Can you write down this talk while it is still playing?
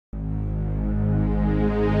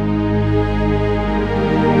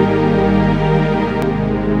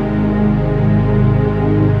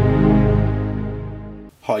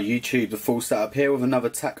Hi YouTube, the full setup here with another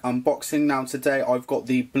tech unboxing. Now today I've got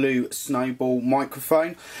the blue Snowball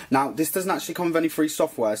microphone. Now this doesn't actually come with any free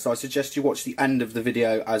software, so I suggest you watch the end of the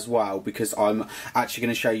video as well, because I'm actually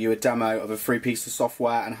going to show you a demo of a free piece of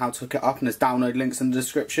software and how to hook it up, and there's download links in the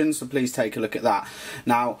description, so please take a look at that.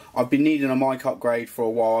 Now I've been needing a mic upgrade for a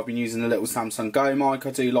while. I've been using the little Samsung Go mic.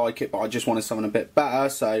 I do like it, but I just wanted something a bit better,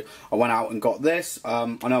 so I went out and got this. I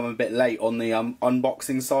know I'm a bit late on the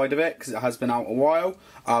unboxing side of it because it has been out a while.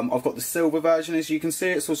 I've got the silver version, as you can see.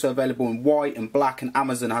 It's also available in white and black, and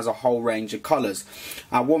Amazon has a whole range of colours.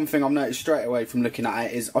 One thing I've noticed straight away from looking at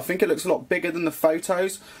it is I think it looks a lot bigger than the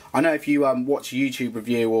photos. I know if you watch a YouTube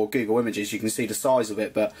review or Google Images, you can see the size of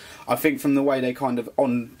it, but I think from the way they kind of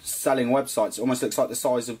on selling websites, it almost looks like the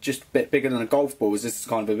size of just a bit bigger than a golf ball, as this is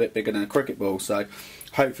kind of a bit bigger than a cricket ball. So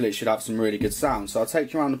hopefully it should have some really good sound. So I'll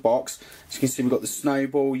take you around the box. As you can see, we've got the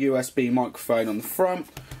Snowball USB microphone on the front.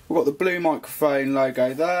 We've got the blue microphone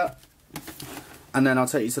logo there. And then I'll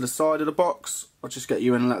take you to the side of the box. I'll just get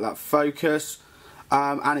you in and let that focus.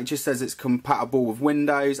 And it just says it's compatible with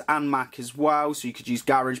Windows and Mac as well, so you could use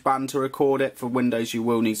GarageBand to record it. For Windows you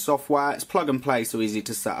will need software. It's plug and play, so easy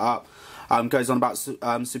to set up. Goes on about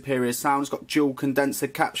superior sound. It's got dual condenser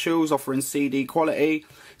capsules offering CD quality.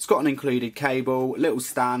 It's got an included cable, little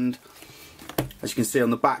stand, as you can see on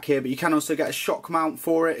the back here, but you can also get a shock mount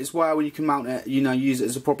for it as well, and you can mount it, use it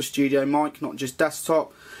as a proper studio mic, not just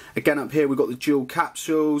desktop. Again, up here we've got the dual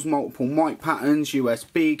capsules, multiple mic patterns,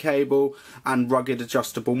 USB cable, and rugged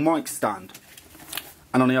adjustable mic stand.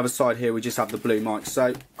 And on the other side here we just have the blue mic.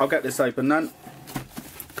 So I'll get this open then.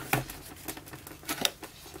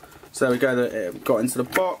 So there we go, it got into the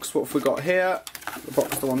box. What have we got here? The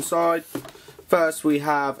box to one side. First we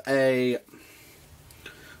have a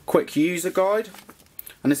quick user guide,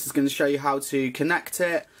 and this is going to show you how to connect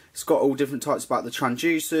it. It's got all different types about the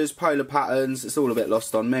transducers, polar patterns. It's all a bit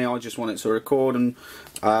lost on me. I just want it to record and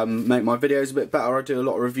make my videos a bit better. I do a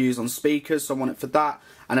lot of reviews on speakers, so I want it for that.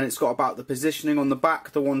 And then it's got about the positioning on the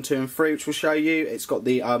back, the 1, 2 and 3, which will show you. It's got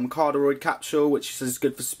the cardioid capsule, which is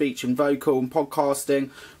good for speech and vocal and podcasting,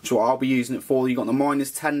 which is what I'll be using it for. You've got the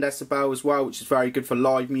 -10 decibel as well, which is very good for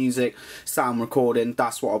live music, sound recording.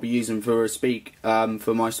 That's what I'll be using for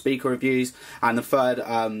for my speaker reviews. And the third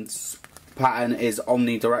pattern is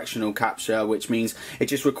omnidirectional capture, which means it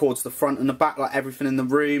just records the front and the back, like everything in the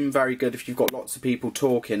room. Very good if you've got lots of people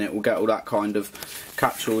talking. It will get all that kind of,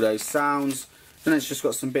 capture all those sounds. Then it's just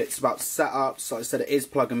got some bits about setups. Like I said, it is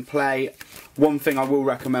plug and play. One thing I will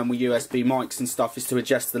recommend with USB mics and stuff is to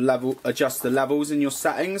adjust the levels in your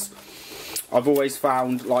settings. I've always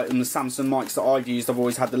found, like in the Samsung mics that I've used, I've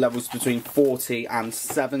always had the levels between 40 and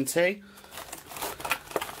 70.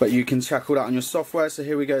 But you can check all that on your software. So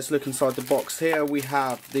here we go, let's look inside the box here. We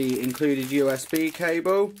have the included USB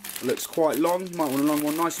cable. It looks quite long, you might want a long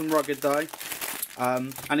one, nice and rugged though.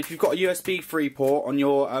 And if you've got a USB 3 port on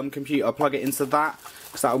your computer, plug it into that,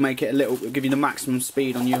 because that will make it it'll give you the maximum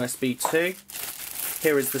speed on USB 2.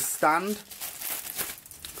 Here is the stand.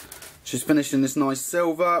 Just finished in this nice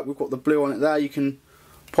silver. We've got the blue on it there. You can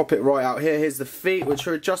pop it right out here. Here's the feet, which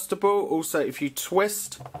are adjustable. Also, if you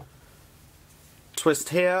twist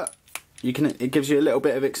here, it gives you a little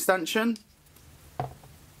bit of extension.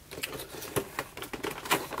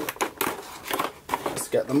 Let's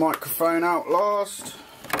get the microphone out last.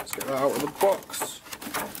 Let's get that out of the box.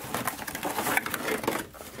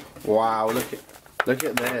 Wow, look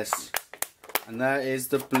at this. And there is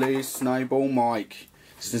the blue Snowball mic.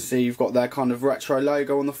 As you can see, you've got their kind of retro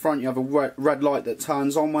logo on the front. You have a red light that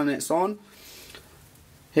turns on when it's on.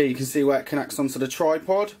 Here you can see where it connects onto the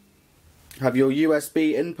tripod. Have your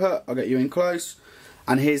USB input. I'll get you in close.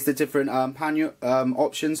 And here's the different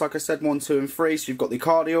options, like I said, 1, 2 and 3. So you've got the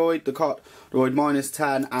cardioid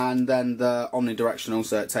 -10, and then the omnidirectional,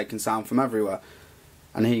 so it's taking sound from everywhere.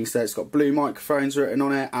 And here you can see it's got blue microphones written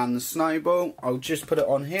on it, and the Snowball. I'll just put it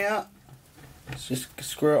on here. Let's just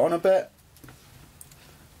screw it on a bit.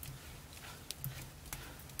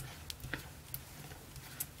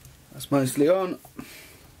 That's mostly on.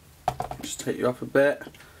 Just take you up a bit.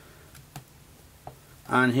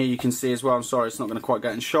 And here you can see as well, I'm sorry it's not going to quite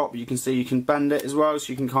get in shot, but you can see you can bend it as well,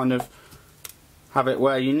 so you can kind of have it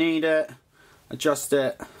where you need it, adjust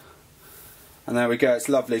it, and there we go, it's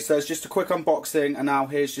lovely. So it's just a quick unboxing, and now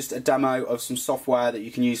here's just a demo of some software that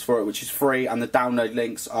you can use for it, which is free, and the download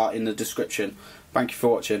links are in the description. Thank you for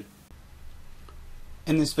watching.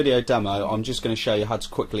 In this video demo, I'm just going to show you how to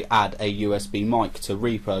quickly add a USB mic to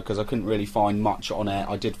Reaper, because I couldn't really find much on it.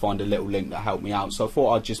 I did find a little link that helped me out, so I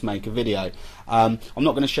thought I'd just make a video. I'm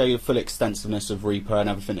not going to show you the full extensiveness of Reaper and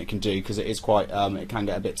everything it can do, because it is quite, it can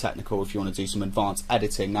get a bit technical if you want to do some advanced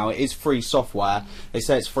editing. Now, it is free software. They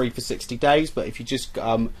say it's free for 60 days, but if you just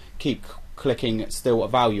keep clicking still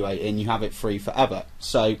evaluating, you have it free forever.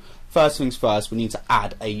 So first things first, we need to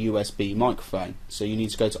add a USB microphone. So you need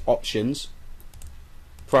to go to Options,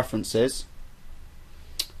 Preferences,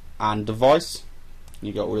 and Device.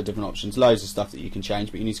 You got all the different options, loads of stuff that you can change,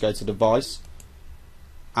 but you need to go to Device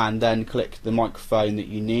and then click the microphone that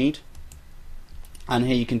you need, and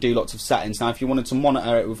here you can do lots of settings. Now if you wanted to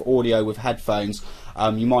monitor it with audio with headphones,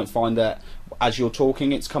 you might find that as you're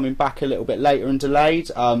talking it's coming back a little bit later and delayed,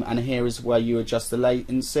 and here is where you adjust the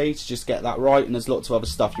latency to just get that right, and there's lots of other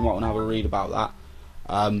stuff you might want to have a read about that.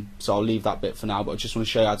 So I'll leave that bit for now, but I just want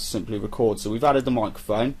to show you how to simply record. So we've added the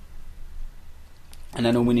microphone, and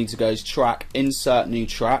then all we need to go is Track, Insert New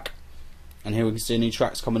Track, and here we can see a new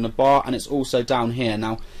track's come in the bar, and it's also down here.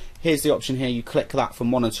 Now here's the option here, you click that for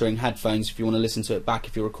monitoring headphones if you want to listen to it back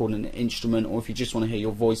if you're recording an instrument, or if you just want to hear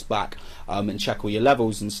your voice back and check all your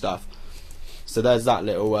levels and stuff. So there's that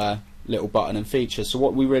little button and feature. So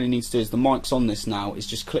what we really need to do is, the mic's on this now, is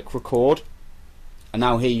just click record. And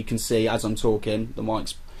now here you can see as I'm talking the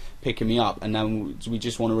mic's picking me up, and then we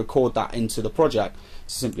just want to record that into the project.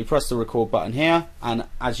 So simply press the record button here, and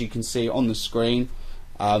as you can see on the screen,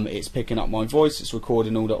 it's picking up my voice, it's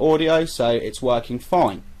recording all the audio, so it's working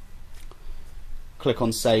fine. Click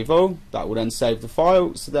on Save All, that will then save the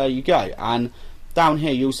file. So there you go. And down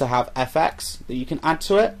here you also have FX that you can add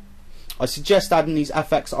to it. I suggest adding these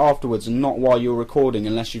FX afterwards and not while you're recording,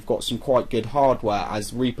 unless you've got some quite good hardware,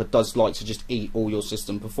 as Reaper does like to just eat all your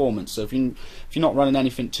system performance. So if you're not running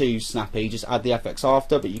anything too snappy, just add the FX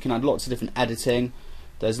after, but you can add lots of different editing.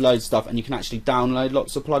 There's loads of stuff, and you can actually download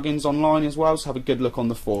lots of plugins online as well, so have a good look on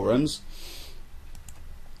the forums.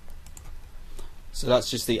 So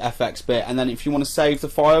that's just the FX bit, and then if you want to save the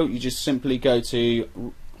file, you just simply go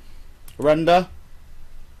to Render,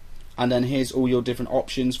 and then here's all your different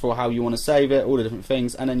options for how you want to save it, all the different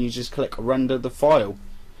things, and then you just click Render the file.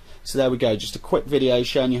 So there we go, just a quick video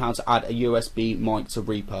showing you how to add a USB mic to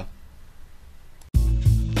Reaper.